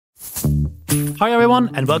Hi everyone,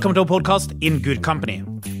 and welcome to our podcast In Good Company.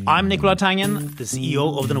 I'm Nicolai Tangen, the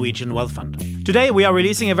CEO of the Norwegian Wealth Fund. Today we are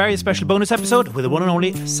releasing a very special bonus episode with the one and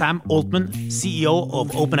only Sam Altman, CEO of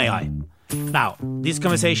OpenAI. Now, this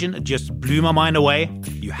conversation just blew my mind away.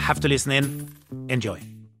 You have to listen in. Enjoy.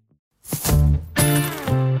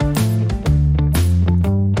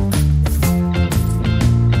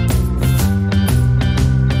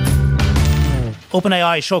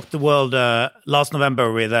 OpenAI shocked the world last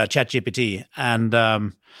November with ChatGPT, and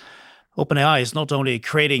OpenAI is not only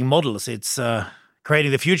creating models, it's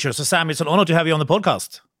creating the future. So Sam, it's an honor to have you on the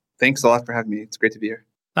podcast. Thanks a lot for having me. It's great to be here.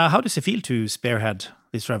 Now, how does it feel to spearhead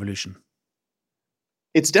this revolution?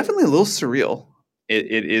 It's definitely a little surreal.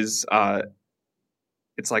 It is.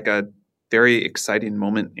 It's like a very exciting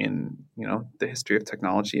moment in the history of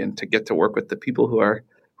technology, and to get to work with the people who are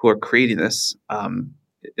creating this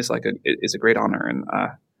is a great honor, and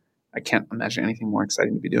I can't imagine anything more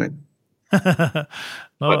exciting to be doing. I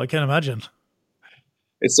can't imagine.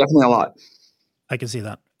 It's definitely a lot. I can see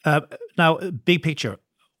that. Now, big picture,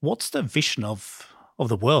 what's the vision of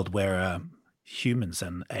the world where humans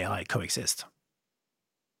and AI coexist?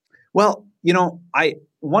 Well,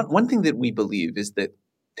 one thing that we believe is that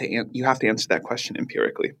you have to answer that question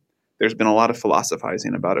empirically. There's been a lot of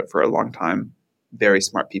philosophizing about it for a long time. Very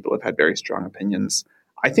smart people have had very strong opinions.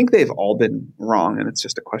 I think they've all been wrong, and it's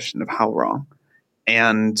just a question of how wrong.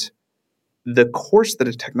 And the course that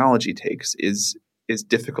a technology takes is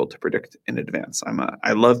difficult to predict in advance.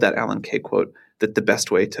 I love that Alan Kay quote that the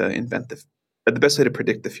best way to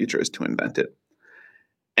predict the future is to invent it.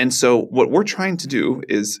 And so what we're trying to do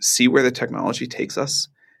is see where the technology takes us,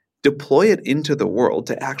 deploy it into the world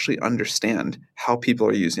to actually understand how people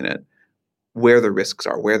are using it, where the risks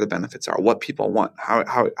are, where the benefits are, what people want,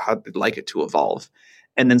 how they'd like it to evolve,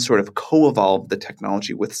 and then sort of co-evolve the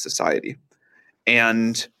technology with society.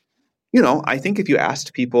 And, I think if you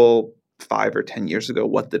asked people 5 or 10 years ago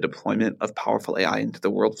what the deployment of powerful AI into the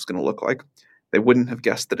world was going to look like, they wouldn't have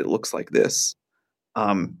guessed that it looks like this.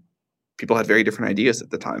 People had very different ideas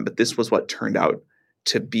at the time, but this was what turned out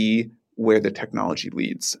to be where the technology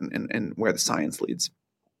leads and where the science leads.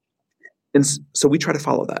 And so we try to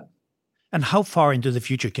follow that. And how far into the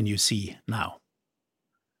future can you see now?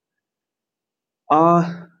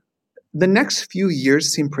 The next few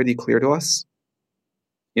years seem pretty clear to us.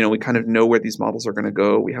 We kind of know where these models are going to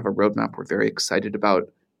go. We have a roadmap we're very excited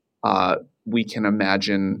about. We can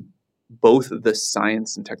imagine both the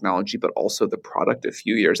science and technology, but also the product a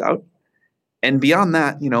few years out. And beyond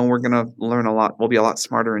that, we're going to learn a lot. We'll be a lot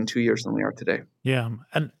smarter in 2 years than we are today. Yeah.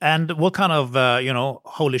 And what kind of,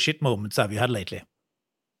 holy shit moments have you had lately?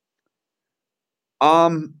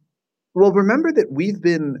 Well, remember that we've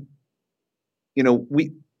been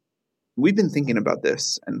thinking about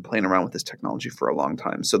this and playing around with this technology for a long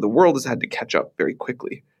time. So the world has had to catch up very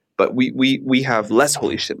quickly. But we have less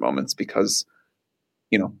holy shit moments because,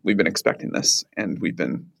 we've been expecting this and we've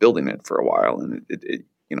been building it for a while, and it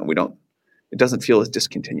doesn't feel as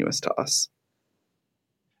discontinuous to us.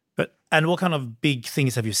 And what kind of big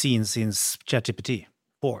things have you seen since ChatGPT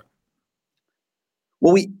 4?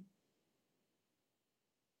 Well,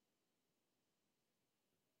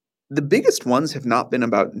 the biggest ones have not been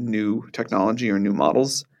about new technology or new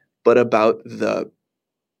models, but about the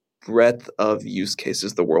breadth of use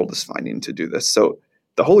cases the world is finding to do this. So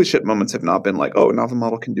the holy shit moments have not been like, oh, now the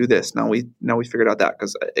model can do this. Now we figured out that,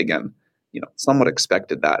 because again, somewhat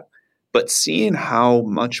expected that. But seeing how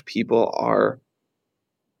much people are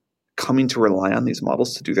coming to rely on these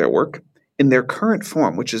models to do their work in their current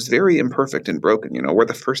form, which is very imperfect and broken. We're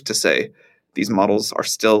the first to say these models are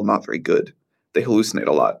still not very good. They hallucinate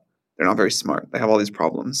a lot. They're not very smart. They have all these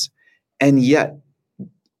problems. And yet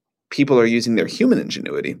people are using their human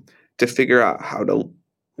ingenuity to figure out how to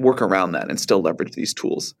work around that and still leverage these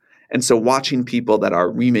tools. And so watching people that are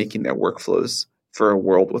remaking their workflows for a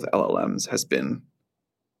world with LLMs has been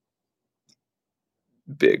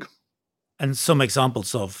big. And some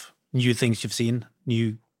examples of new things you've seen,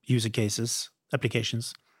 new user cases,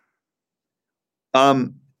 applications?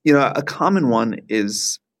 A common one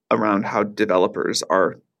is around how developers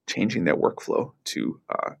are changing their workflow to,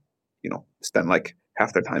 spend like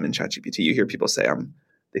half their time in ChatGPT. You hear people say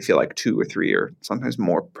they feel like 2 or 3 or sometimes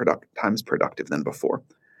more times productive than before.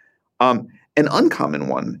 An uncommon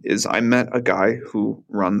one is I met a guy who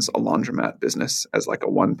runs a laundromat business as like a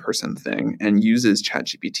one-person thing and uses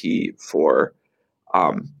ChatGPT for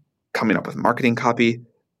coming up with marketing copy,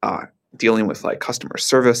 dealing with like customer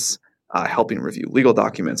service, helping review legal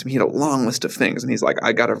documents. I mean, he had a long list of things, and he's like,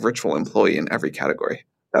 I got a virtual employee in every category.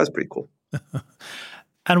 That was pretty cool.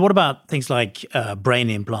 And what about things like brain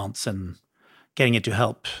implants and getting it to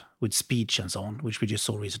help with speech and so on, which we just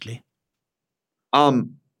saw recently?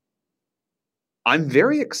 Um, I'm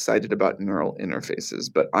very excited about neural interfaces,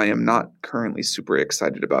 but I am not currently super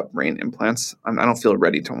excited about brain implants. I don't feel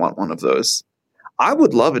ready to want one of those. I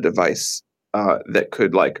would love a device that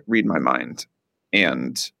could like read my mind,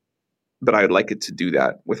 but I'd like it to do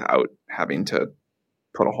that without having to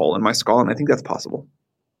put a hole in my skull, and I think that's possible.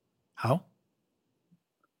 How?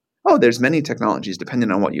 Oh, there's many technologies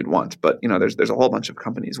depending on what you'd want, but there's a whole bunch of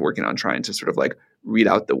companies working on trying to sort of like read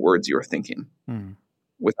out the words you're thinking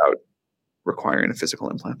without requiring a physical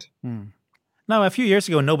implant. Now, a few years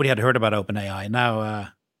ago, nobody had heard about OpenAI. Now,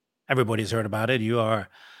 everybody's heard about it. You are,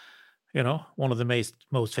 one of the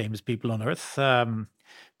most famous people on earth.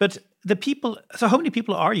 But the people. So, how many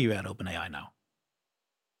people are you at OpenAI now?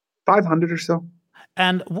 500 or so.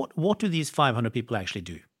 And what do these 500 people actually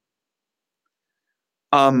do?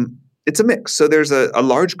 It's a mix. So there's a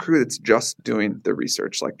large crew that's just doing the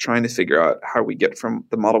research, like trying to figure out how we get from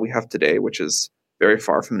the model we have today, which is very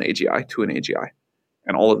far from an AGI, to an AGI,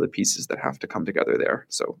 and all of the pieces that have to come together there.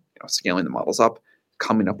 So scaling the models up,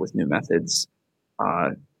 coming up with new methods,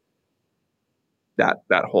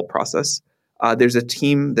 that whole process. There's a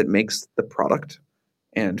team that makes the product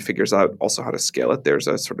and figures out also how to scale it. There's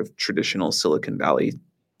a sort of traditional Silicon Valley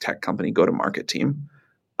tech company go-to-market team.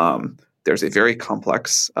 There's a very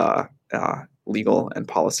complex legal and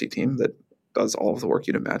policy team that does all of the work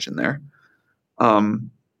you'd imagine there.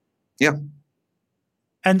 Yeah.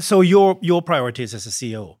 And so your priorities as a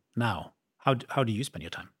CEO now, how do you spend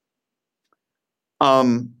your time?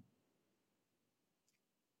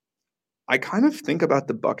 I kind of think about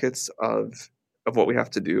the buckets of what we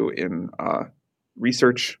have to do in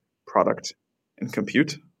research, product, and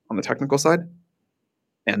compute on the technical side,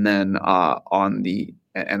 and then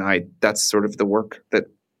that's sort of the work that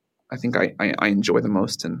I think I enjoy the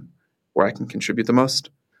most and where I can contribute the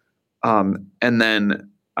most. And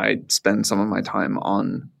then I spend some of my time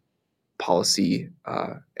on policy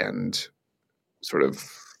and sort of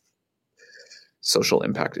social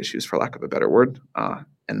impact issues, for lack of a better word.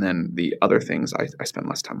 And then the other things I spend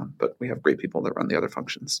less time on, but we have great people that run the other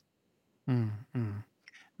functions.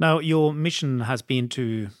 Now, your mission has been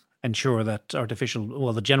to ensure that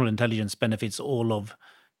the general intelligence benefits all of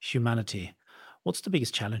humanity. What's the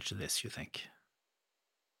biggest challenge to this, you think?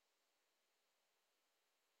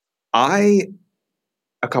 A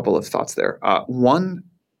couple of thoughts there. One,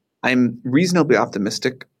 I'm reasonably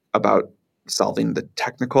optimistic about solving the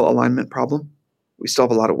technical alignment problem. We still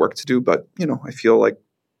have a lot of work to do, but I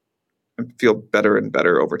feel better and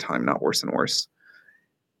better over time, not worse and worse.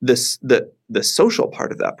 The social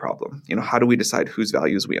part of that problem, how do we decide whose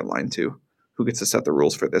values we align to? Who gets to set the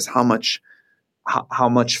rules for this? How much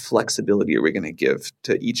flexibility are we going to give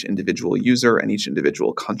to each individual user and each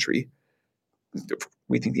individual country?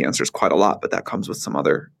 We think the answer is quite a lot, but that comes with some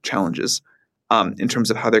other challenges in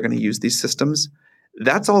terms of how they're going to use these systems.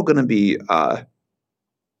 That's all going to be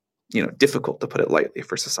difficult, to put it lightly,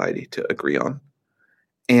 for society to agree on.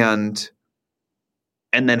 And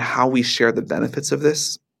then how we share the benefits of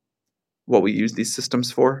this, what we use these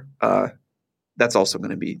systems for, that's also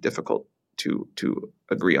going to be difficult to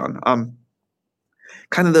agree on.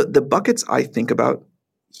 Kind of the buckets I think about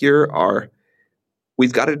here are,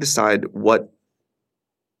 we've got to decide what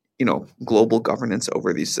global governance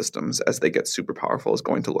over these systems as they get super powerful is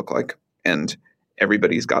going to look like, and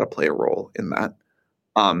everybody's got to play a role in that.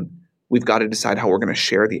 We've got to decide how we're going to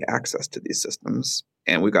share the access to these systems,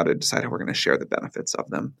 and we've got to decide how we're going to share the benefits of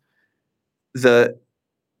them. There's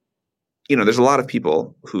a lot of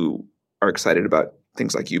people who are excited about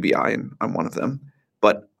things like UBI, and I'm one of them,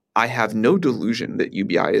 but I have no delusion that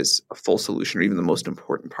UBI is a full solution or even the most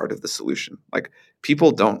important part of the solution. Like,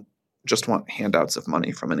 people don't just want handouts of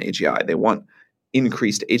money from an AGI. They want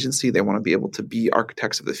increased agency. They want to be able to be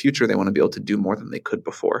architects of the future. They want to be able to do more than they could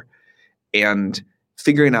before. And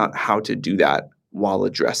figuring out how to do that while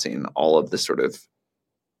addressing all of the sort of,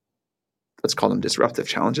 let's call them disruptive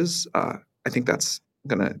challenges, I think that's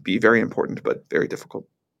going to be very important, but very difficult.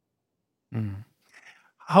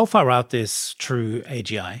 How far out is true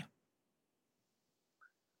AGI?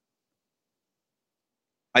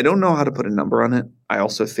 I don't know how to put a number on it. I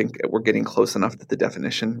also think we're getting close enough that the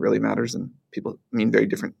definition really matters, and people mean very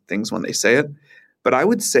different things when they say it. But I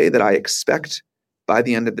would say that I expect by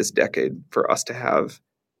the end of this decade for us to have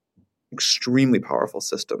extremely powerful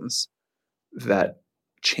systems that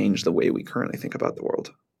change the way we currently think about the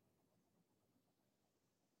world.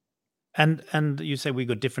 And you say we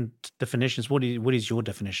got different definitions. What is your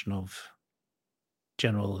definition of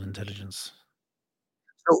general intelligence?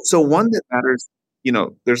 So one that matters,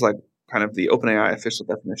 there's like kind of the OpenAI official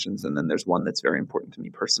definitions, and then there's one that's very important to me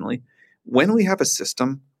personally. When we have a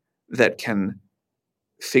system that can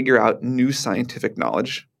figure out new scientific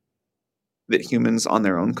knowledge that humans on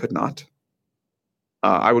their own could not,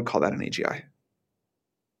 I would call that an AGI.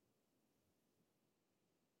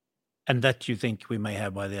 And that you think we may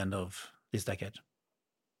have by the end of this decade?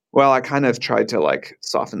 Well, I kind of tried to like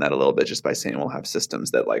soften that a little bit just by saying we'll have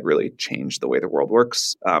systems that like really change the way the world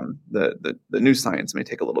works. The new science may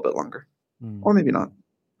take a little bit longer, or maybe not.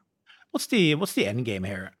 What's the end game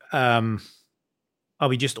here? Are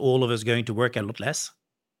we just all of us going to work a lot less?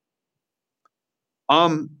 I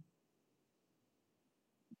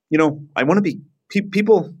want to be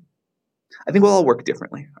people. I think we'll all work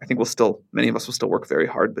differently. I think many of us will still work very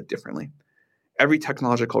hard, but differently. Every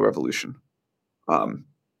technological revolution,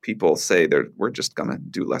 people say we're just going to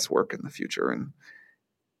do less work in the future. And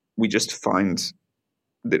we just find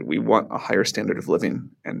that we want a higher standard of living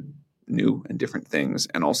and new and different things.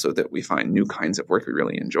 And also that we find new kinds of work we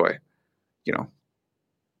really enjoy.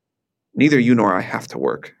 Neither you nor I have to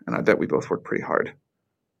work. And I bet we both work pretty hard.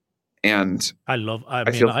 And I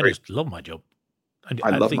just love my job.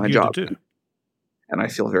 I love my job too. And I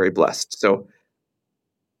feel very blessed. So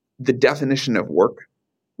the definition of work,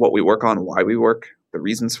 what we work on, why we work, the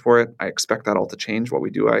reasons for it, I expect that all to change. What we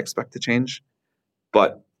do, I expect to change.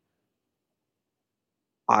 But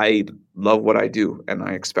I love what I do, and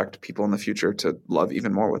I expect people in the future to love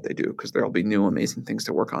even more what they do, because there'll be new, amazing things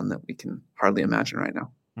to work on that we can hardly imagine right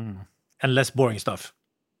now. And less boring stuff.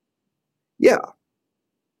 Yeah.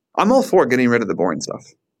 I'm all for getting rid of the boring stuff.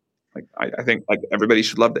 Like I think like everybody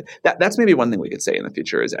should love that. That's maybe one thing we could say in the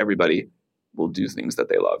future is everybody will do things that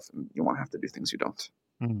they love. And you won't have to do things you don't.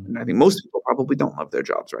 And I think most people probably don't love their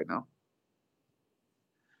jobs right now.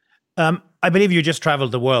 I believe you just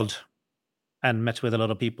traveled the world and met with a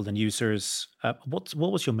lot of people and users. What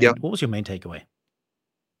was your main takeaway?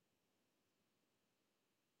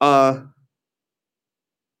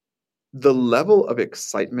 The level of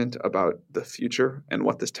excitement about the future and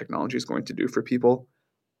what this technology is going to do for people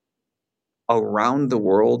around the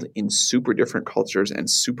world in super different cultures and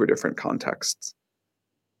super different contexts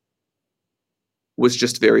was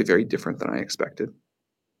just very, very different than I expected.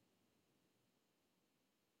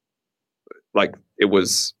 Like it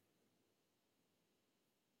was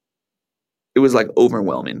like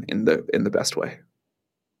overwhelming in the best way.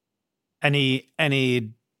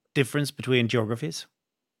 Any difference between geographies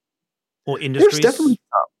or industries? There's definitely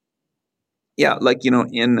yeah, like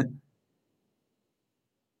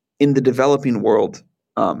in the developing world,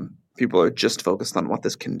 people are just focused on what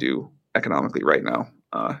this can do economically right now.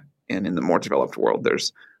 And in the more developed world,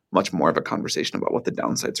 there's much more of a conversation about what the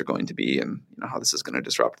downsides are going to be and how this is going to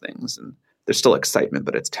disrupt things. And there's still excitement,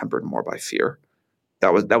 but it's tempered more by fear.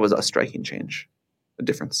 That was a striking change, a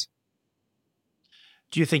difference.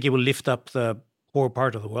 Do you think it will lift up the poor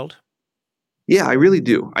part of the world? Yeah, I really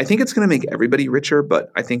do. I think it's going to make everybody richer,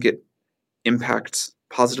 but I think it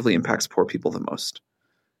positively impacts poor people the most.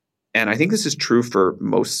 And I think this is true for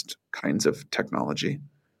most kinds of technology.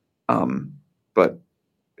 But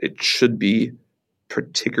it should be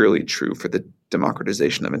particularly true for the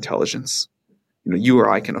democratization of intelligence. You or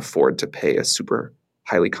I can afford to pay a super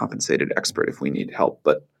highly compensated expert if we need help,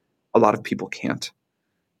 but a lot of people can't.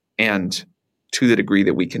 And to the degree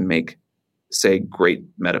that we can make, say, great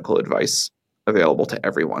medical advice available to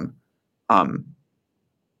everyone,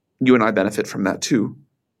 you and I benefit from that too,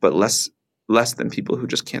 but less than people who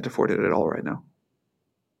just can't afford it at all right now.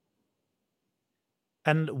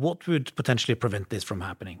 And what would potentially prevent this from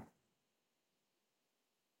happening?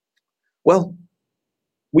 Well,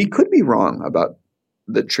 we could be wrong about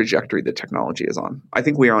the trajectory that technology is on. I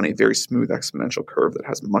think we are on a very smooth exponential curve that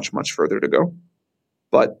has much, much further to go.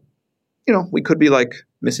 But, we could be like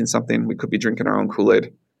missing something. We could be drinking our own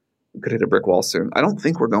Kool-Aid. We could hit a brick wall soon. I don't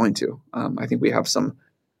think we're going to. I think we have some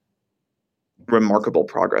remarkable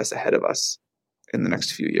progress ahead of us in the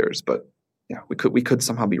next few years. But yeah, we could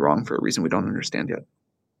somehow be wrong for a reason we don't understand yet.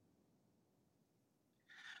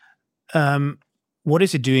 What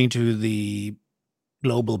is it doing to the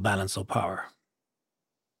global balance of power?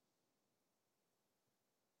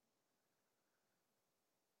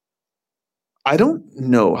 I don't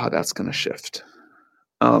know how that's going to shift.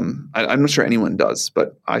 I'm not sure anyone does,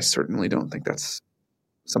 but I certainly don't think that's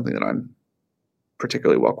something that I'm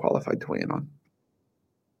particularly well qualified to weigh in on.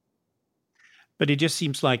 But it just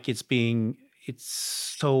seems like it's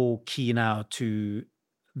so key now to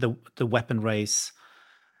the weapon race,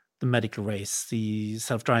 the medical race, the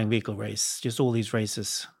self-driving vehicle race, just all these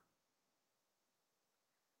races.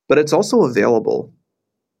 But it's also available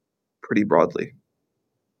pretty broadly.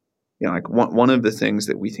 like one of the things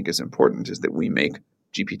that we think is important is that we make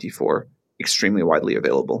GPT-4 extremely widely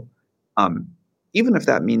available. Even if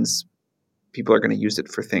that means people are going to use it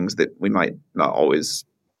for things that we might not always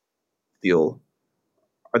feel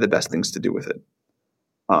are the best things to do with it.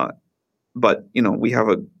 But, we have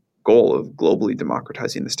a goal of globally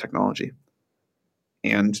democratizing this technology.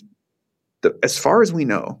 And as far as we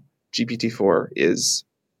know, GPT-4 is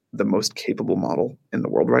the most capable model in the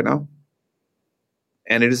world right now.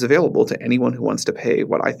 And it is available to anyone who wants to pay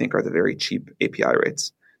what I think are the very cheap API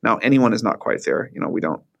rates. Now, anyone is not quite fair.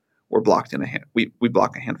 We're blocked we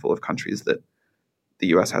block a handful of countries that the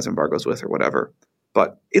US has embargoes with or whatever,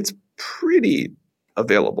 but it's pretty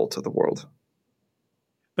available to the world.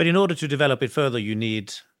 But in order to develop it further, you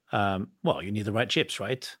need, you need the right chips,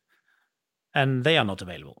 right? And they are not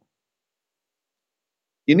available.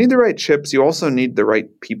 You need the right chips. You also need the right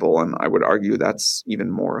people. And I would argue that's even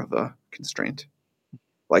more of a constraint.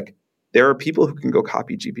 Like, there are people who can go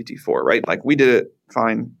copy GPT-4, right? Like, we did it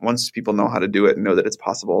fine. Once people know how to do it and know that it's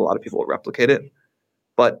possible, a lot of people will replicate it.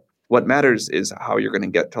 But what matters is how you're going to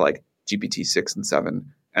get to like GPT-6 and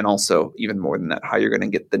 7. And also, even more than that, how you're going to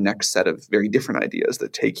get the next set of very different ideas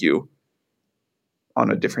that take you on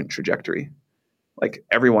a different trajectory. Like,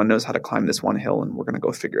 everyone knows how to climb this one hill, and we're going to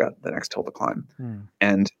go figure out the next hill to climb.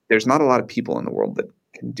 And there's not a lot of people in the world that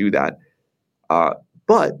can do that.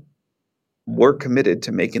 But we're committed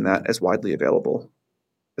to making that as widely available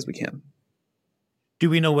as we can. Do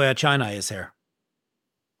we know where China is here?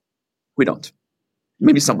 We don't.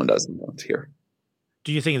 Maybe someone does and don't here.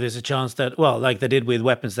 Do you think there's a chance that, like they did with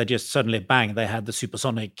weapons, that just suddenly, bang, they had the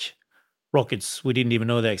supersonic rockets we didn't even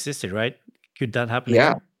know they existed, right? Could that happen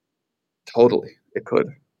Yeah, here? Totally. It could.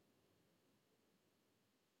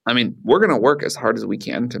 I mean, we're going to work as hard as we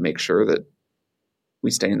can to make sure that we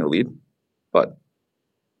stay in the lead, but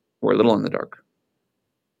we're a little in the dark.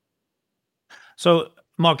 So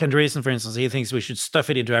Mark Andreessen, for instance, he thinks we should stuff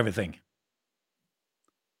it into everything.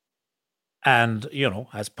 And,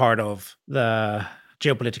 as part of the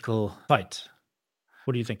geopolitical fight.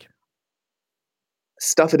 What do you think?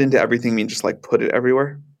 Stuff it into everything means just like put it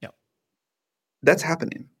everywhere? Yeah. That's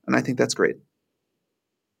happening, and I think that's great.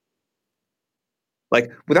 Like,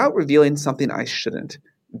 without revealing something I shouldn't,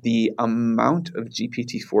 the amount of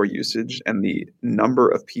GPT-4 usage and the number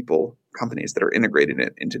of people, companies that are integrating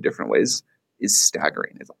it into different ways is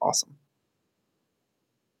staggering. It's awesome.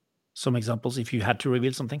 Some examples, if you had to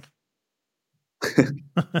reveal something?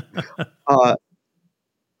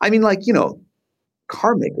 I mean, like,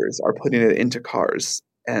 car makers are putting it into cars.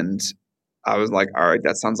 And I was like, all right,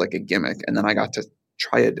 that sounds like a gimmick. And then I got to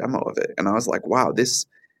try a demo of it. And I was like, wow, this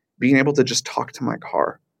being able to just talk to my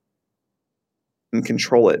car and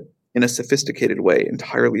control it in a sophisticated way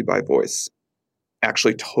entirely by voice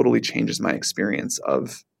actually totally changes my experience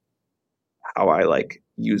of how I like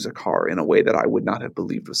use a car in a way that I would not have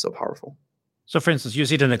believed was so powerful. So, for instance, you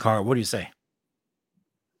sit in a car. What do you say?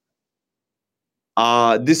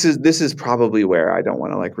 This is probably where I don't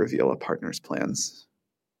want to like reveal a partner's plans,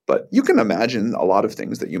 but you can imagine a lot of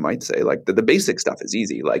things that you might say. Like the basic stuff is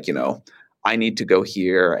easy. Like, I need to go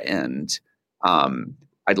here, and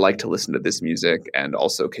I'd like to listen to this music, and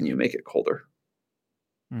also, can you make it colder?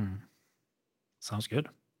 Sounds good.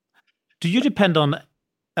 Do you depend on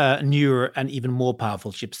newer and even more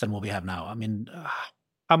powerful chips than what we have now? I mean,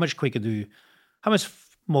 how much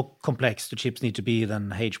more complex do chips need to be than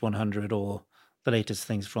H100 or the latest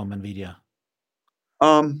things from NVIDIA?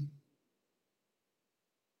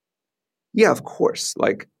 Yeah, of course.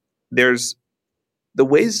 Like, there's the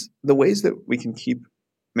ways that we can keep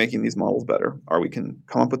making these models better are we can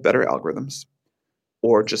come up with better algorithms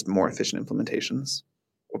or just more efficient implementations,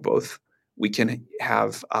 or both. We can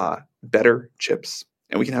have better chips,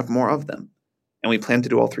 and we can have more of them. And we plan to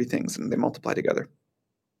do all three things, and they multiply together.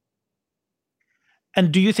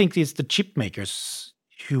 And do you think it's the chip makers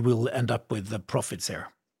who will end up with the profits here?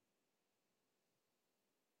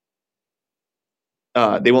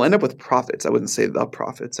 They will end up with profits. I wouldn't say the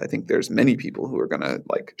profits. I think there's many people who are going to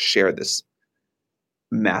like share this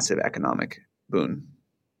massive economic boon.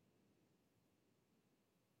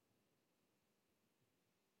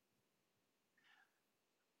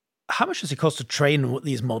 How much does it cost to train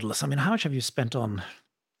these models? I mean, how much have you spent on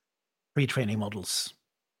pre-training models?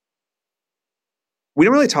 We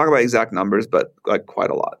don't really talk about exact numbers, but like quite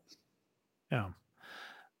a lot. Yeah.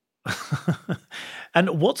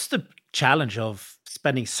 And what's the challenge of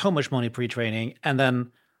spending so much money pre-training and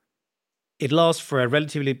then it lasts for a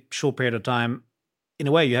relatively short period of time? In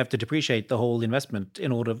a way, you have to depreciate the whole investment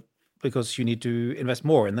because you need to invest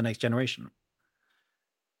more in the next generation.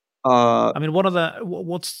 I mean,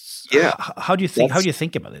 how do you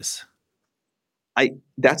think about this?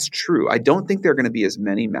 That's true. I don't think there are going to be as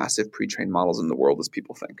many massive pre-trained models in the world as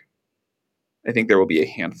people think. I think there will be a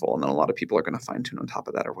handful, and then a lot of people are going to fine tune on top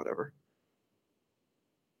of that or whatever.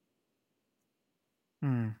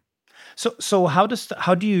 So how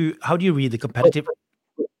do you read the competitive?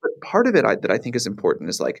 But part of it that I think is important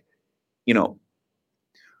is like,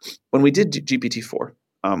 when we did GPT-4,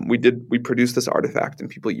 we produced this artifact and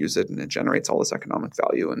people use it and it generates all this economic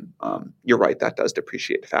value. And you're right, that does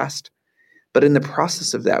depreciate fast. But in the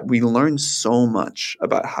process of that, we learn so much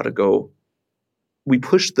about how to go. We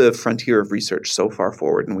push the frontier of research so far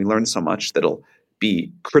forward, and we learn so much that'll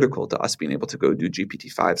be critical to us being able to go do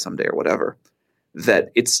GPT-5 someday or whatever, that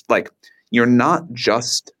it's like you're not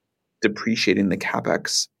just depreciating the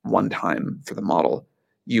CapEx one time for the model.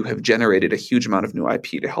 You have generated a huge amount of new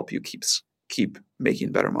IP to help you keep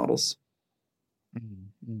making better models.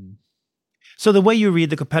 Mm. So the way you read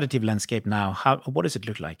the competitive landscape now, what does it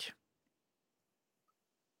look like?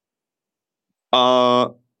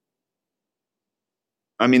 I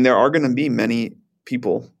mean, there are going to be many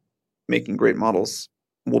people making great models.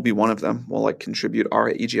 We'll be one of them. We'll like contribute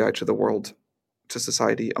our AGI to the world, to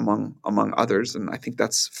society, among others, and I think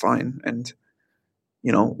that's fine. And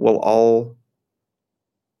we'll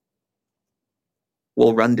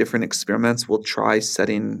run different experiments. We'll try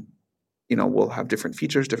setting. We'll have different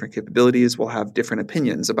features, different capabilities. We'll have different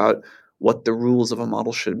opinions about what the rules of a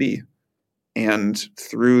model should be. And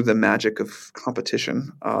through the magic of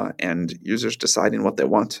competition and users deciding what they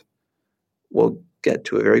want, we'll get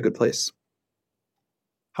to a very good place.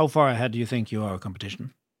 How far ahead do you think you are of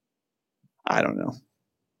competition? I don't know.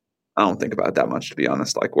 I don't think about it that much, to be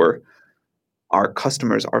honest. Like our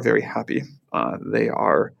customers are very happy. They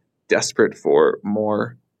are desperate for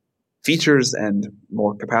more features and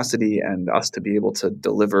more capacity and us to be able to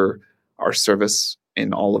deliver our service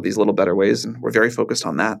in all of these little better ways. And we're very focused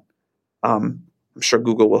on that. I'm sure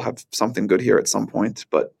Google will have something good here at some point,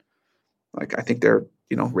 but like I think they're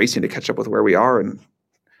racing to catch up with where we are, and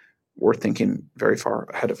we're thinking very far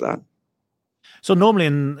ahead of that. So normally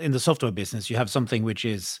in the software business, you have something which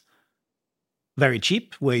is very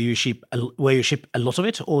cheap, where you ship a lot of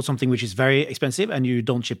it, or something which is very expensive and you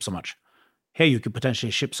don't ship so much. Here you could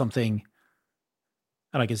potentially ship something,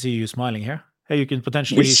 and I can see you smiling here. Here you can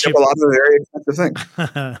potentially ship a lot of very expensive things.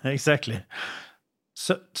 Exactly.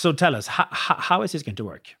 So tell us, how is this going to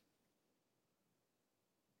work?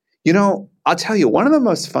 I'll tell you, one of the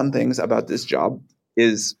most fun things about this job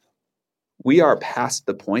is we are past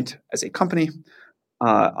the point as a company.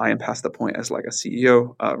 I am past the point as like a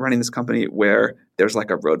CEO running this company where there's like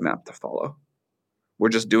a roadmap to follow. We're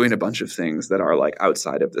just doing a bunch of things that are like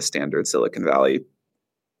outside of the standard Silicon Valley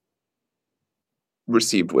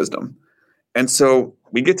received wisdom. And so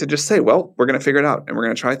we get to just say, well, we're going to figure it out and we're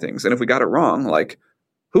going to try things. And if we got it wrong, like,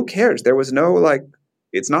 who cares? There was no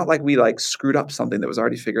it's not like we screwed up something that was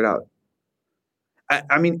already figured out.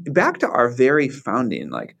 I mean, back to our very founding,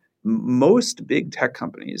 like most big tech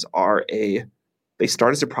companies they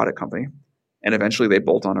start as a product company and eventually they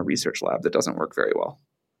bolt on a research lab that doesn't work very well.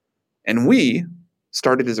 And we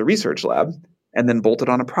started as a research lab and then bolted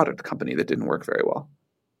on a product company that didn't work very well.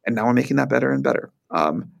 And now we're making that better and better.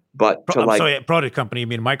 Sorry, product company, you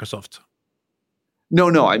mean Microsoft?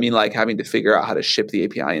 No, I mean like having to figure out how to ship the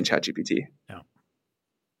API in ChatGPT. Yeah.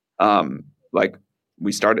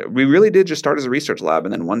 We really did just start as a research lab,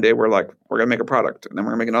 and then one day we're like, we're gonna make a product, and then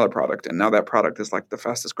we're gonna make another product, and now that product is like the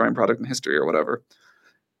fastest growing product in history or whatever.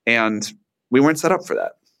 And we weren't set up for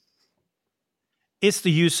that. Is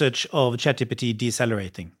the usage of ChatGPT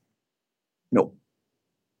decelerating? No.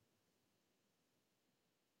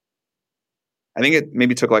 I think it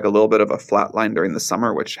maybe took like a little bit of a flat line during the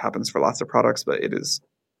summer, which happens for lots of products, but it is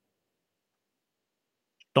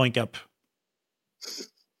Doink up.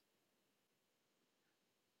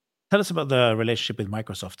 Tell us about the relationship with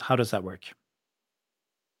Microsoft. How does that work?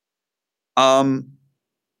 I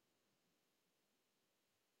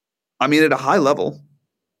mean, at a high level,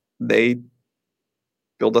 they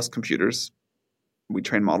build us computers, we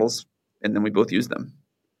train models, and then we both use them.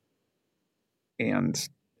 And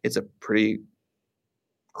it's a pretty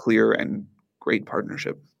clear and great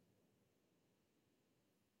partnership.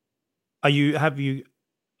 Are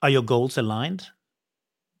your goals aligned?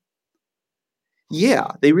 Yeah,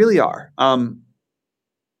 they really are.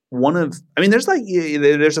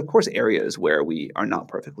 There's of course areas where we are not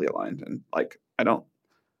perfectly aligned, and I don't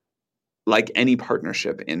like any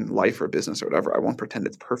partnership in life or business or whatever. I won't pretend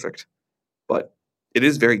it's perfect, but it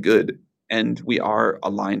is very good, and we are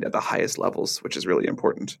aligned at the highest levels, which is really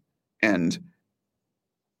important. And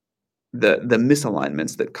the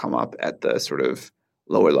misalignments that come up at the sort of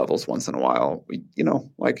lower levels once in a while,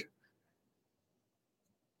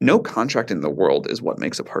 no contract in the world is what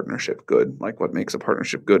makes a partnership good. Like what makes a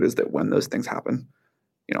partnership good is that when those things happen,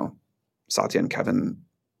 Satya and Kevin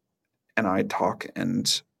and I talk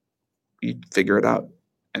and we figure it out.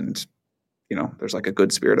 And, there's like a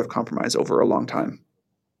good spirit of compromise over a long time.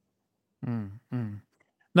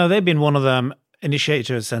 Now, they've been one of the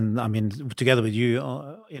initiators, and together with you,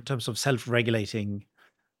 in terms of self-regulating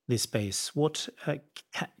this space. What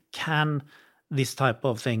can this type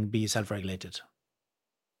of thing be self-regulated?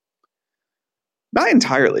 Not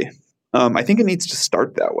entirely. I think it needs to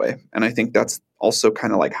start that way. And I think that's also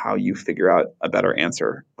kind of like how you figure out a better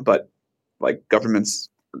answer. But like governments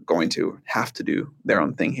are going to have to do their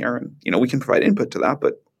own thing here. And, we can provide input to that,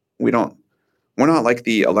 but we're not like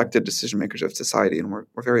the elected decision makers of society. And we're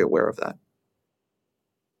very aware of that.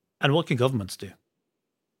 And what can governments do?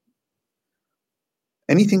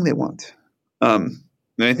 Anything they want. And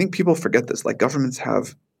I think people forget this. Like governments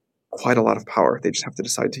have quite a lot of power. They just have to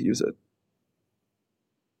decide to use it.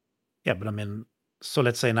 Yeah, but so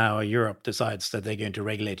let's say now Europe decides that they're going to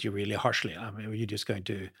regulate you really harshly. Are you just going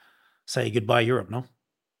to say goodbye, Europe, no?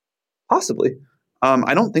 Possibly.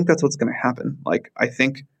 I don't think that's what's going to happen. Like, I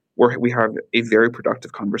think we have a very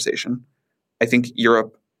productive conversation. I think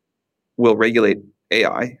Europe will regulate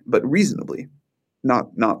AI, but reasonably,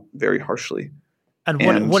 not very harshly.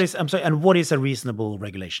 And what is a reasonable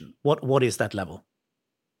regulation? What is that level?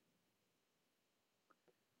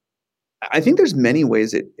 I think there's many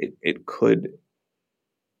ways it could.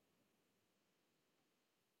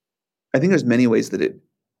 I think there's many ways that it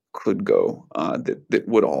could go that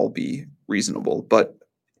would all be reasonable. But,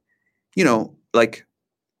 like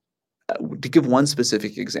to give one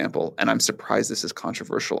specific example, and I'm surprised this is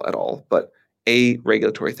controversial at all, but a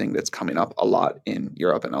regulatory thing that's coming up a lot in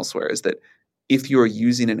Europe and elsewhere is that if you're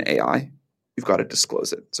using an AI, you've got to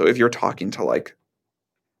disclose it. So if you're talking to like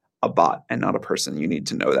a bot and not a person, you need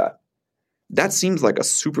to know that. That seems like a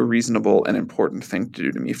super reasonable and important thing to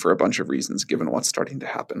do to me for a bunch of reasons, given what's starting to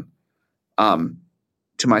happen.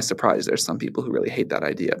 To my surprise, there's some people who really hate that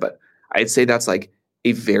idea, but I'd say that's like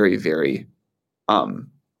a very, very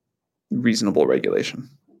reasonable regulation.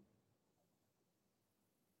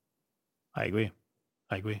 I agree.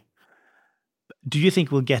 Do you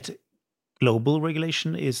think we'll get global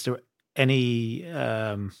regulation? Is there any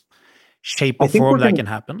shape or form that can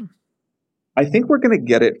happen? I think we're going to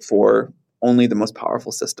get it for only the most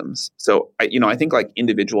powerful systems. So, I think like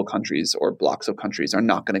individual countries or blocks of countries are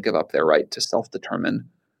not going to give up their right to self-determine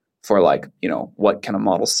for like, what can a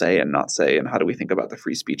model say and not say, and how do we think about the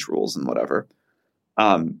free speech rules and whatever.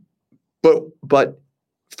 But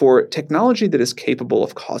for technology that is capable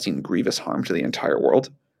of causing grievous harm to the entire world,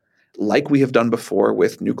 like we have done before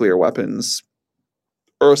with nuclear weapons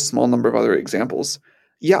or a small number of other examples,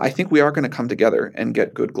 yeah, I think we are going to come together and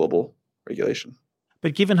get good global regulation.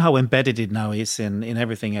 But given how embedded it now is in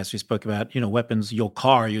everything, as we spoke about, weapons, your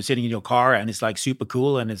car, you're sitting in your car and it's like super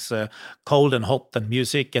cool and it's cold and hot and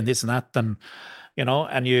music and this and that. And,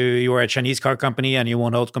 and you're a Chinese car company and you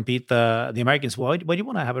want to outcompete the Americans. Why do you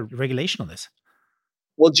want to have a regulation on this?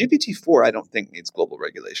 Well, GPT-4, I don't think needs global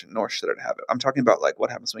regulation, nor should it have it. I'm talking about like what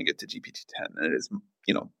happens when you get to GPT-10 and it is,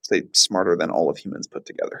 say smarter than all of humans put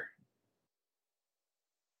together.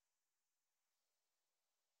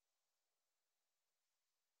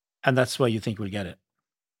 And that's why you think we'll get it?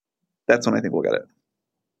 That's when I think we'll get it.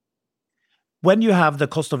 When you have the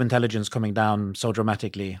cost of intelligence coming down so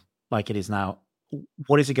dramatically like it is now,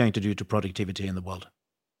 what is it going to do to productivity in the world?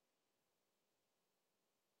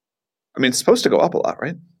 I mean, it's supposed to go up a lot,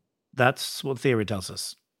 right? That's what theory tells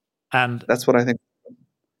us. And that's what I think.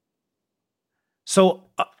 So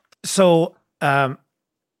I've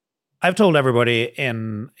told everybody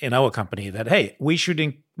in our company that, hey, we should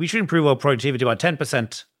improve our productivity by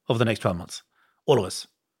 10% over the next 12 months, all of us.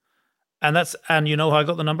 And you know how I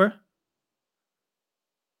got the number?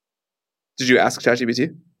 Did you ask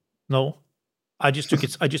ChatGPT? No, I just took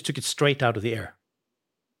it straight out of the air.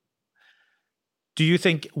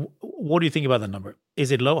 What do you think about that number?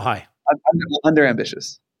 Is it low, high? Under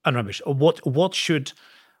ambitious. Under ambitious. What should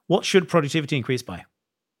productivity increase by?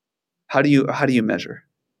 How do you measure?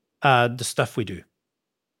 The stuff we do.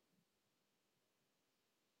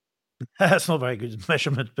 That's not very good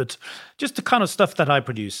measurement, but just the kind of stuff that I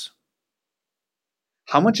produce.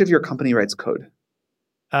 How much of your company writes code?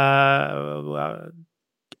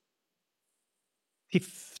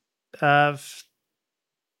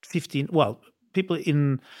 15. Well, people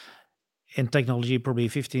in technology, probably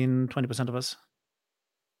 15-20% of us.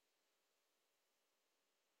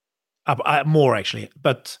 More actually,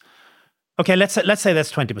 but okay. Let's say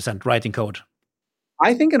that's 20% writing code.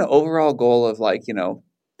 I think an overall goal of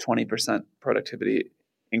 20% productivity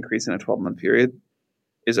increase in a 12-month period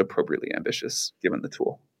is appropriately ambitious given the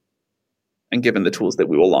tool and given the tools that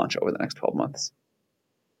we will launch over the next 12 months.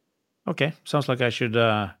 Okay, sounds like I should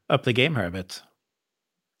up the game here a bit.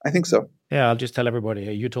 I think so. Yeah, I'll just tell everybody,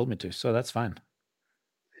 hey, you told me to, so that's fine.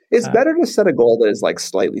 It's better to set a goal that is like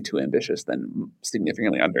slightly too ambitious than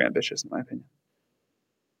significantly under ambitious, in my opinion.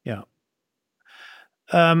 Yeah.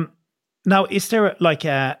 Now, is there like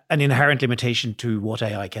an inherent limitation to what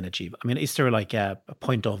AI can achieve? I mean, is there like a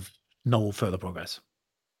point of no further progress?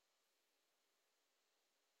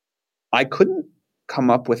 I couldn't come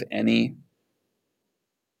up with any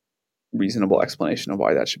reasonable explanation of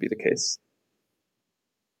why that should be the case.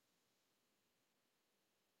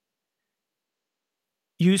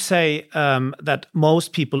 You say that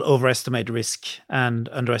most people overestimate risk and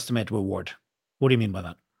underestimate reward. What do you mean by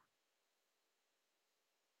that?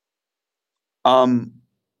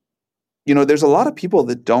 There's a lot of people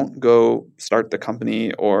that don't go start the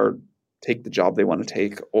company or take the job they want to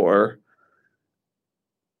take or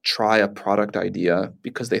try a product idea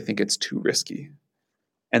because they think it's too risky.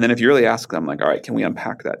 And then if you really ask them, like, all right, can we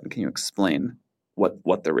unpack that? And can you explain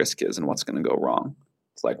what the risk is and what's going to go wrong?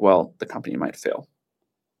 It's like, well, the company might fail.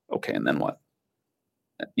 Okay, and then what?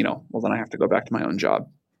 Well, then I have to go back to my old job.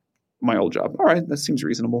 All right, that seems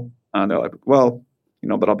reasonable. And they're like, well,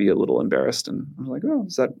 but I'll be a little embarrassed. And I'm like, oh,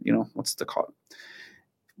 is that, what's the cost?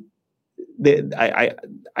 I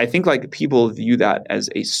think like people view that as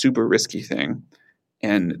a super risky thing,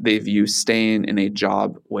 and they view staying in a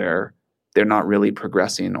job where they're not really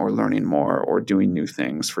progressing or learning more or doing new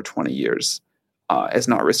things for 20 years as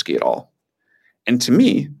not risky at all. And to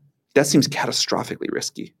me, that seems catastrophically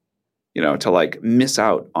risky, to like miss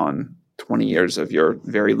out on 20 years of your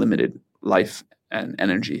very limited life and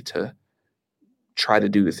energy to try to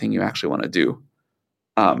do the thing you actually want to do.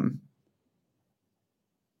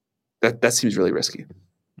 That seems really risky.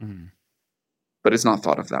 Mm-hmm. But it's not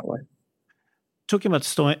thought of that way. Talking about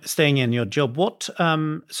staying in your job,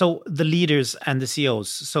 so the leaders and the CEOs,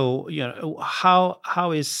 so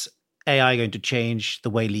how is AI going to change the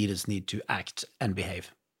way leaders need to act and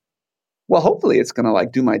behave? Well, hopefully it's going to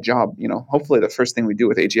like do my job. Hopefully the first thing we do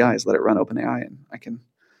with AGI is let it run OpenAI, and I can,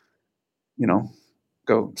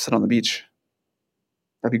 go sit on the beach.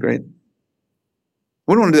 That'd be great.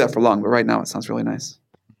 We don't want to do that for long, but right now it sounds really nice.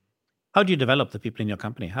 How do you develop the people in your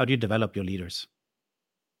company? How do you develop your leaders?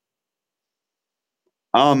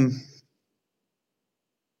 I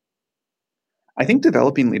think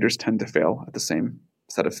developing leaders tend to fail at the same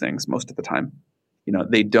set of things most of the time.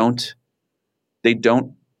 They don't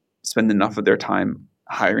spend enough of their time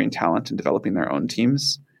hiring talent and developing their own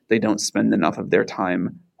teams. They don't spend enough of their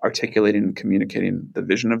time articulating and communicating the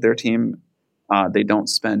vision of their team. They don't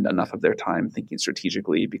spend enough of their time thinking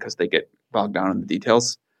strategically because they get bogged down in the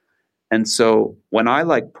details. And so when I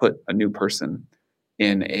like put a new person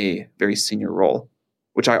in a very senior role,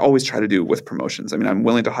 which I always try to do with promotions. I mean, I'm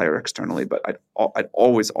willing to hire externally, but I'd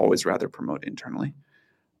always rather promote internally.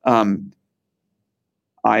 I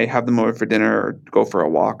have them over for dinner or go for a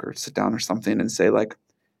walk or sit down or something and say, like,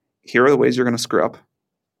 here are the ways you're going to screw up.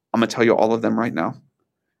 I'm going to tell you all of them right now.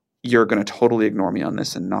 You're going to totally ignore me on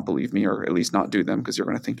this and not believe me, or at least not do them because you're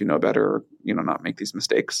going to think you know better, or, not make these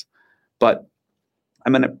mistakes. But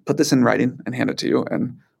I'm going to put this in writing and hand it to you,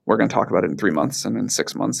 and we're going to talk about it in 3 months and in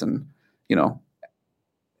 6 months. And,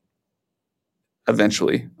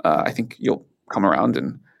 eventually, I think you'll come around.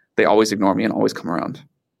 And they always ignore me and always come around.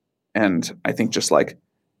 And I think just like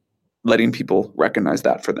letting people recognize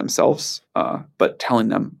that for themselves, but telling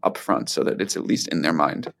them up front so that it's at least in their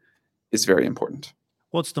mind is very important.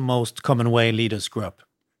 What's the most common way leaders screw up?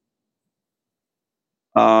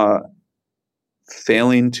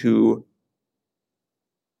 Failing to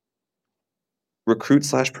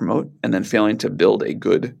recruit/promote, and then failing to build a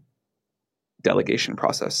good delegation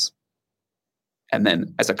process. And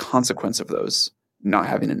then as a consequence of those, not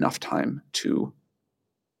having enough time to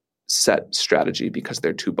set strategy because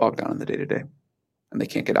they're too bogged down in the day-to-day and they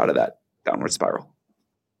can't get out of that downward spiral.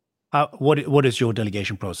 What does your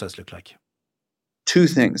delegation process look like? 2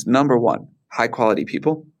 things. Number 1, high quality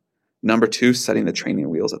people. Number 2, setting the training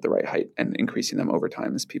wheels at the right height and increasing them over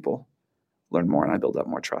time as people learn more and I build up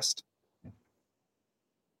more trust.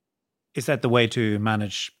 Is that the way to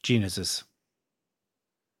manage geniuses?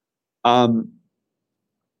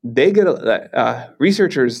 They get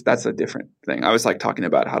researchers. That's a different thing. I was like talking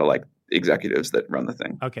about how to like executives that run the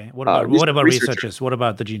thing. Okay. What about researchers? What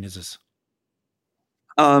about the geniuses?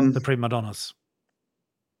 The prima donnas.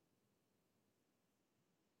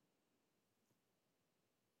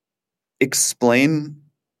 Pick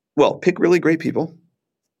really great people.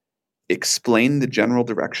 Explain the general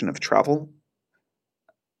direction of travel.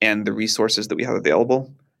 and the resources that we have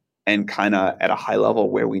available, and kind of at a high level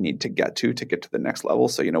where we need to get to get to the next level.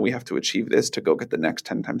 So, we have to achieve this to go get the next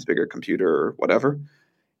 10 times bigger computer or whatever.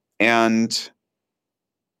 And,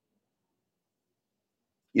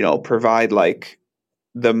 provide like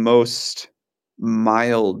the most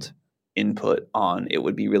mild input on it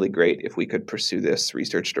would be really great if we could pursue this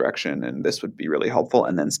research direction and this would be really helpful,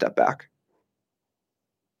 and then step back.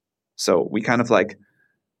 So we kind of like,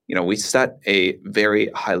 we set a very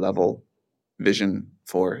high level vision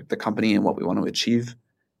for the company and what we want to achieve.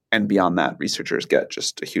 And beyond that, researchers get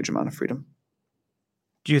just a huge amount of freedom.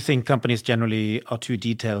 Do you think companies generally are too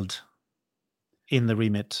detailed in the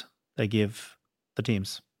remit they give the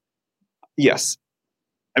teams? Yes.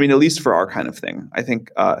 I mean, at least for our kind of thing. I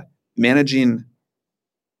think managing,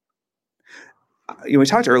 we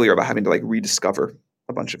talked earlier about having to like rediscover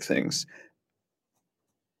a bunch of things.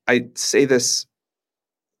 I say this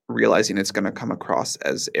realizing it's going to come across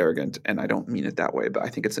as arrogant, and I don't mean it that way, but I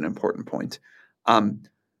think it's an important point.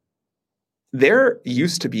 There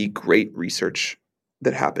used to be great research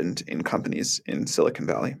that happened in companies in Silicon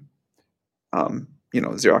Valley.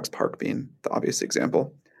 Xerox PARC being the obvious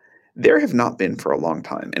example. There have not been for a long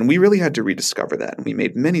time, and we really had to rediscover that, and we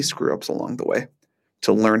made many screw-ups along the way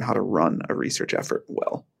to learn how to run a research effort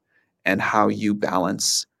well and how you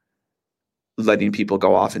balance letting people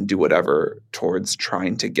go off and do whatever towards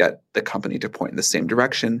trying to get the company to point in the same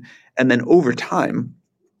direction. And then over time,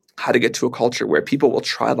 how to get to a culture where people will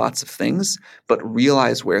try lots of things, but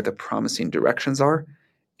realize where the promising directions are,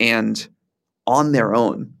 and on their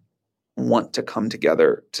own want to come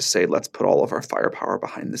together to say, let's put all of our firepower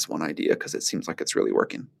behind this one idea because it seems like it's really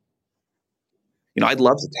working. I'd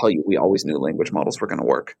love to tell you we always knew language models were going to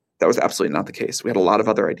work. That was absolutely not the case. We had a lot of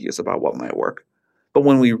other ideas about what might work. But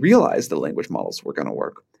when we realized the language models were going to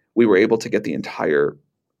work, we were able to get the entire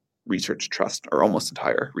research trust, or almost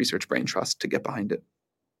entire research brain trust, to get behind it.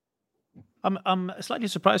 I'm slightly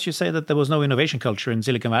surprised you say that there was no innovation culture in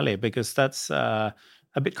Silicon Valley, because that's a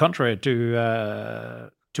bit contrary to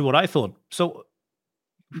what I thought. So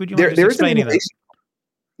would you mind just explaining that?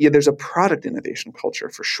 Yeah, there's a product innovation culture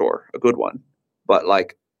for sure, a good one. But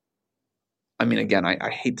again, I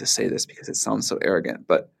hate to say this because it sounds so arrogant,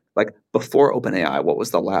 but like before OpenAI, what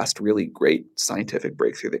was the last really great scientific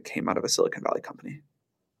breakthrough that came out of a Silicon Valley company?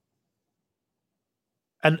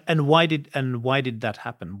 And why did that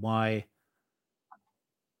happen? What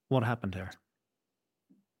happened there?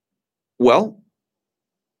 Well,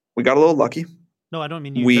 we got a little lucky. No, I don't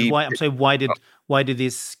mean you. But why? I'm saying why did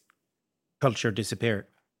this culture disappear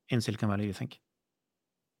in Silicon Valley, you think?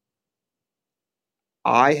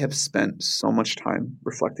 I have spent so much time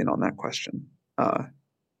reflecting on that question.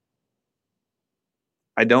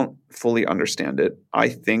 I don't fully understand it. I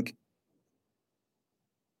think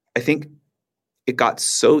it got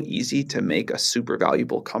so easy to make a super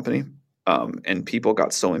valuable company, and people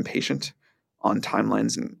got so impatient on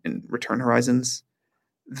timelines and return horizons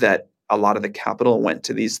that a lot of the capital went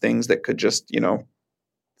to these things that could just,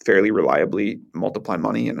 fairly reliably multiply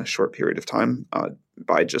money in a short period of time,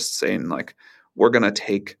 by just saying like, we're going to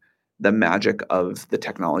take the magic of the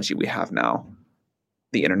technology we have now,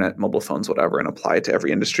 the internet, mobile phones, whatever, and apply it to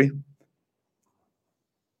every industry.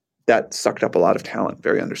 That sucked up a lot of talent,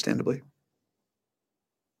 very understandably.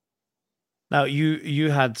 Now you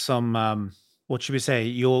had some what should we say?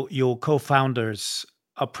 Your co-founders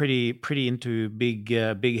are pretty into big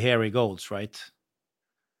hairy goals, right?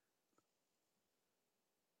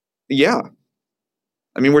 Yeah.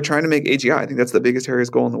 I mean, we're trying to make AGI. I think that's the biggest,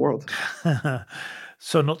 hairiest goal in the world.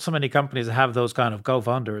 So not so many companies have those kind of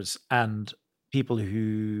co-founders and people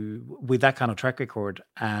who with that kind of track record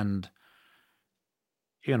and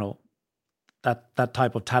that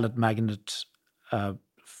type of talent magnet,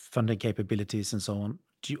 funding capabilities and so on.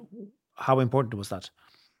 How important was that?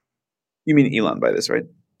 You mean Elon by this, right?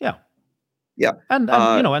 Yeah. Yeah. And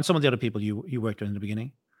and some of the other people you worked with in the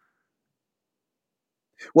beginning.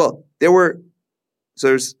 Well,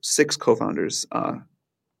 there's 6 co-founders, Elon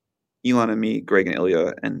and me, Greg and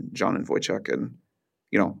Ilya, and John and Wojciech. And,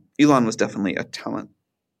 Elon was definitely a talent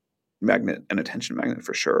magnet, an attention magnet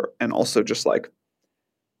for sure. And also just like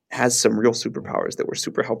has some real superpowers that were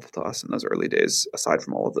super helpful to us in those early days, aside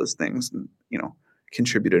from all of those things, and,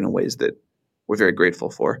 contributed in ways that we're very grateful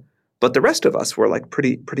for. But the rest of us were like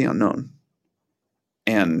pretty unknown.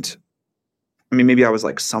 And I mean, maybe I was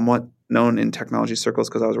like somewhat known in technology circles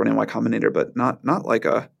because I was running Y Combinator, but not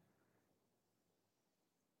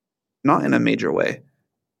in a major way.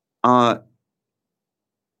 And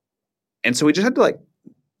so we just had to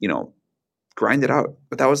grind it out.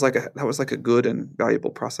 But that was like a good and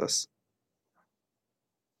valuable process.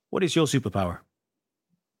 What is your superpower?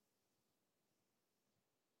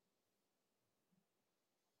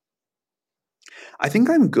 I think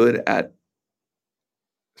I'm good at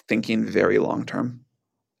thinking very long term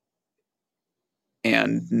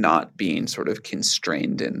and not being sort of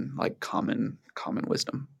constrained in like common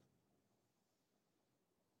wisdom.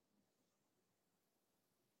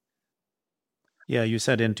 Yeah, you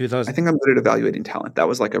said in I 2000. think I'm good at evaluating talent. That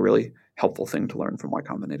was like a really helpful thing to learn from Y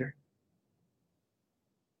Combinator.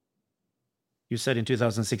 You said in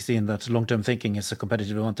 2016 that long-term thinking is a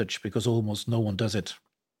competitive advantage because almost no one does it.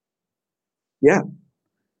 Yeah.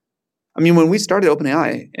 I mean, when we started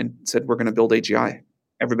OpenAI and said we're going to build AGI,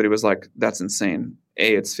 everybody was like, that's insane.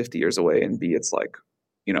 A, it's 50 years away, and B, it's like,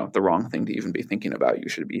 the wrong thing to even be thinking about. You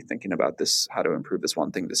should be thinking about this, how to improve this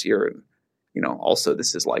one thing this year. And, also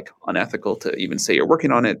this is like unethical to even say you're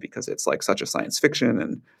working on it because it's like such a science fiction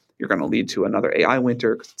and you're going to lead to another AI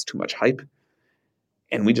winter because it's too much hype.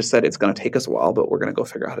 And we just said it's going to take us a while, but we're going to go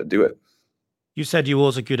figure out how to do it. You said you were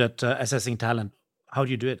also good at assessing talent. How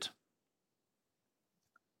do you do it?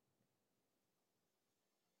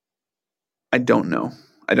 I don't know.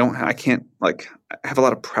 I can't like, I have a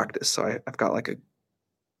lot of practice. So I've got like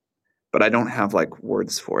but I don't have like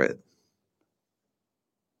words for it.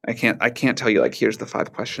 I can't tell you like, here's the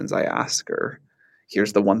 5 questions I ask, or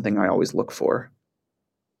here's the one thing I always look for.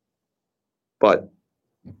 But,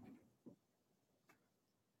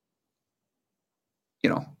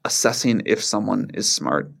 assessing if someone is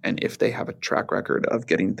smart and if they have a track record of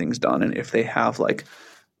getting things done and if they have like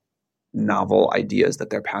novel ideas that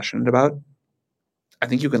they're passionate about, I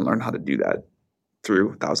think you can learn how to do that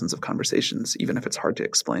through thousands of conversations, even if it's hard to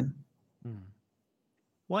explain.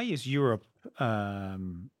 Why is Europe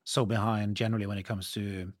so behind generally when it comes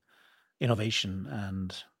to innovation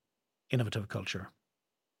and innovative culture?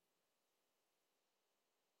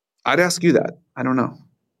 I'd ask you that. I don't know.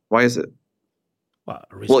 Why is it?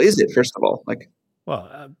 Well, is it, first of all? Like,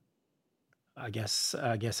 well, I guess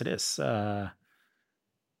it is.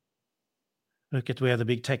 Look at where the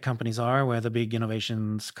big tech companies are, where the big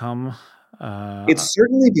innovations come. It's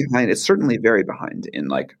certainly behind. It's certainly very behind in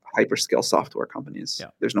like hyperscale software companies.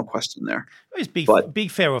 Yeah. There's no question there. It's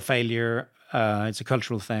big fear of failure. It's a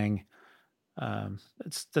cultural thing. There are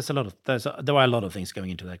a lot of things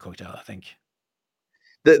going into that cocktail, I think.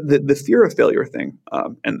 The fear of failure thing,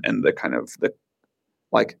 and the kind of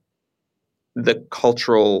the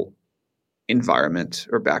cultural environment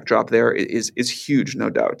or backdrop there is huge, no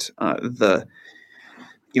doubt.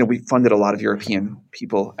 We funded a lot of European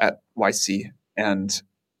people at YC, and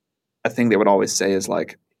a thing they would always say is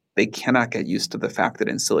like, they cannot get used to the fact that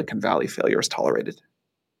in Silicon Valley failure is tolerated.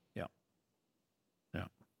 Yeah.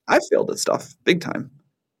 I've failed at stuff big time,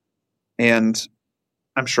 and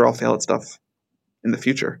I'm sure I'll fail at stuff in the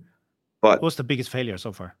future. But what's the biggest failure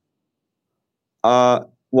so far?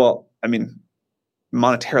 Well, I mean,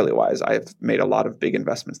 monetarily wise, I've made a lot of big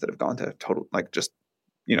investments that have gone to total, like, just,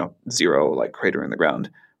 zero, like crater in the ground.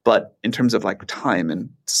 But in terms of like time and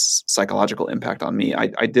psychological impact on me,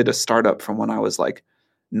 I did a startup from when I was like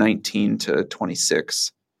 19 to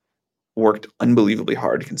 26, worked unbelievably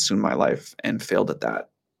hard, consumed my life, and failed at that.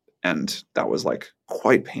 And that was like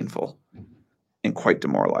quite painful and quite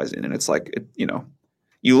demoralizing. And it's like,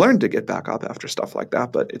 you learn to get back up after stuff like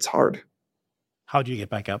that, but it's hard. How do you get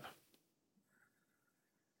back up?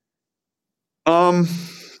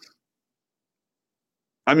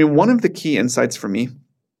 I mean, one of the key insights for me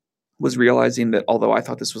was realizing that although I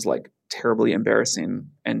thought this was like terribly embarrassing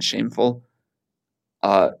and shameful,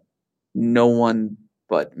 no one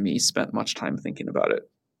but me spent much time thinking about it.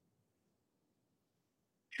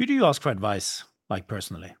 Who do you ask for advice, like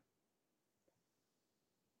personally?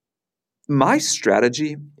 My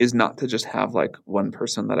strategy is not to just have like one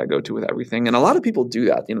person that I go to with everything. And a lot of people do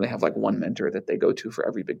that. They have like one mentor that they go to for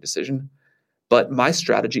every big decision. But my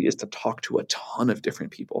strategy is to talk to a ton of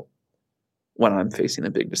different people when I'm facing a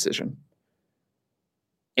big decision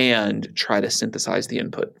and try to synthesize the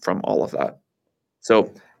input from all of that.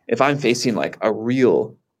 So if I'm facing like a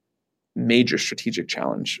real major strategic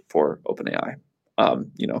challenge for OpenAI,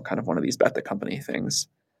 kind of one of these bet the company things,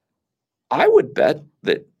 I would bet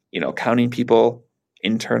that, counting people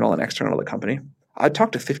internal and external to the company, I'd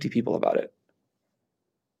talk to 50 people about it.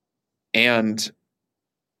 And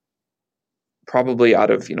probably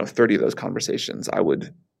out of, 30 of those conversations, I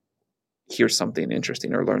would hear something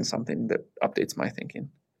interesting or learn something that updates my thinking.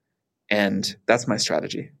 And that's my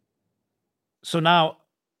strategy. So now,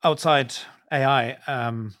 outside AI,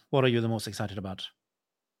 what are you the most excited about?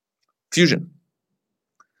 Fusion.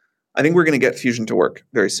 I think we're going to get Fusion to work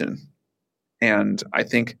very soon. And I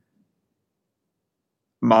think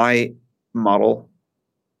my model,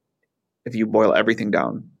 if you boil everything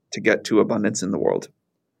down to get to abundance in the world,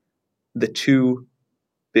 the two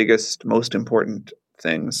biggest, most important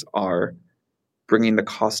things are bringing the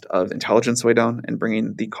cost of intelligence way down and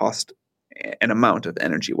bringing the cost and amount of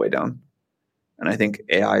energy way down. And I think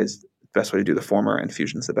AI is the best way to do the former, and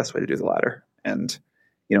fusion is the best way to do the latter. And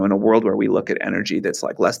in a world where we look at energy that's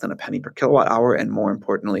like less than a penny per kilowatt hour, and more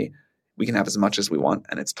importantly, we can have as much as we want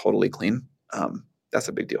and it's totally clean, that's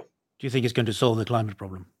a big deal. Do you think it's going to solve the climate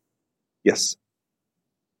problem? Yes.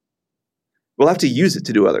 We'll have to use it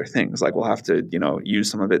to do other things. Like we'll have to, use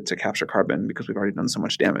some of it to capture carbon because we've already done so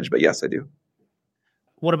much damage. But yes, I do.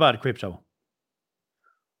 What about crypto?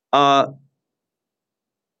 I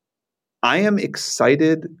am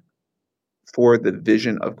excited for the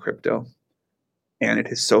vision of crypto, and it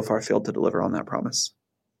has so far failed to deliver on that promise.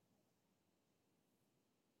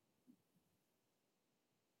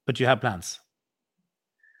 But you have plans.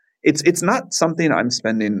 It's not something I'm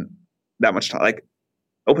spending that much time. Like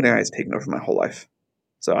OpenAI has taken over my whole life,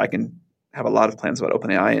 so I can have a lot of plans about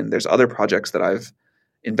OpenAI. And there's other projects that I've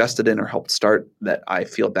invested in or helped start that I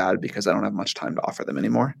feel bad because I don't have much time to offer them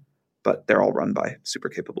anymore. But they're all run by super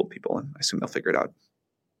capable people, and I assume they'll figure it out.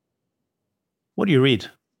 What do you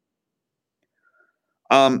read?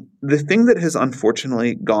 The thing that has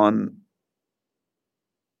unfortunately gone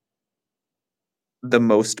the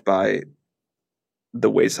most by the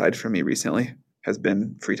wayside for me recently has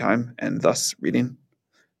been free time and thus reading.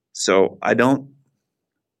 So I don't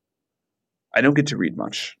get to read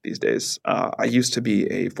much these days. I used to be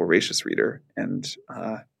a voracious reader, and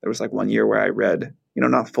there was like one year where I read,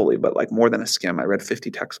 not fully, but like more than a skim. I read 50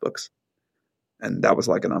 textbooks, and that was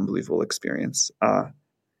like an unbelievable experience. But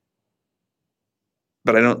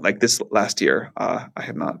I don't like this last year. I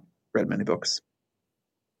have not read many books.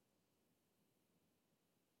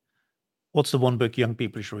 What's the one book young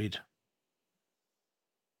people should read?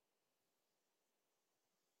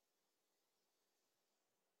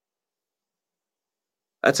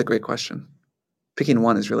 That's a great question. Picking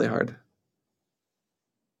one is really hard.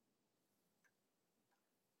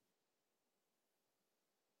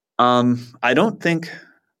 I don't think...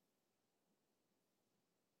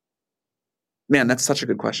 Man, that's such a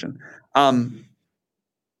good question.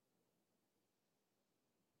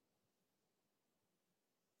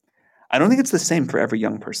 I don't think it's the same for every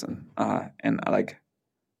young person. And I like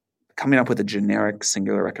coming up with a generic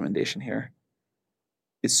singular recommendation here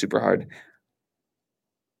is super hard.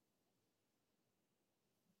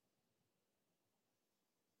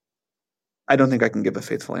 I don't think I can give a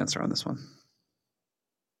faithful answer on this one.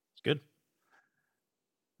 It's good.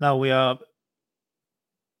 Now we are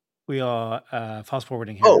fast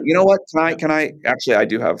forwarding here. Oh, you know what? Can I actually, I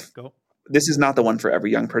do have, Go. This is not the one for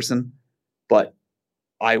every young person, but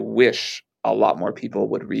I wish a lot more people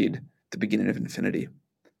would read The Beginning of Infinity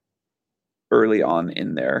early on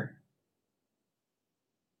in their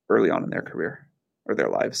career or their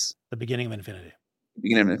lives. The Beginning of Infinity. The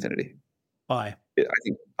Beginning of Infinity. Why? I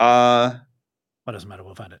think. What doesn't matter.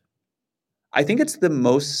 We'll find it. I think it's the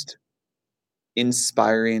most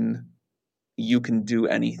inspiring. You can do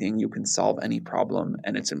anything. You can solve any problem,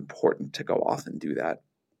 and it's important to go off and do that.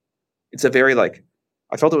 It's a very I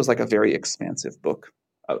felt it was like a very expansive book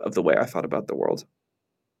of the way I thought about the world.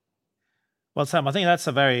 Well, Sam, I think that's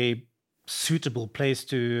a very suitable place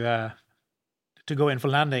to go in for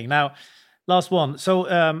landing. Now, last one.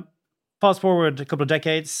 So fast forward a couple of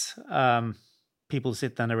decades, people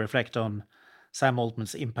sit and reflect on Sam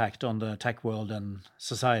Altman's impact on the tech world and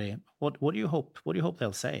society. What do you hope? What do you hope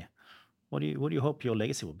they'll say? What do you hope your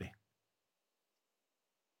legacy will be?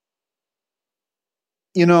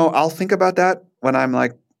 I'll think about that when I'm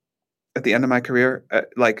at the end of my career.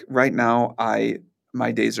 Right now,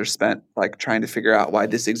 my days are spent trying to figure out why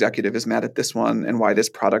this executive is mad at this one and why this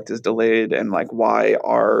product is delayed and why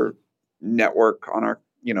our network on our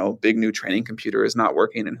big new training computer is not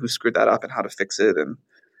working and who screwed that up and how to fix it. And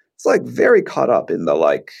it's very caught up in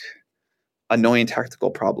the annoying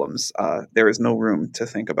tactical problems. There is no room to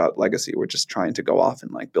think about legacy. We're just trying to go off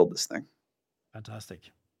and build this thing.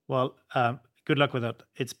 Fantastic. Well, good luck with that.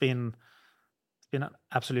 It's been an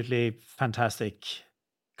absolutely fantastic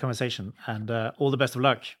conversation, and all the best of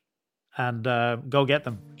luck. And go get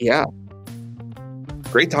them. Yeah.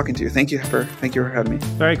 Great talking to you. Thank you for having me.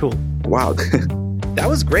 Very cool. Wow. That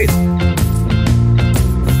was great.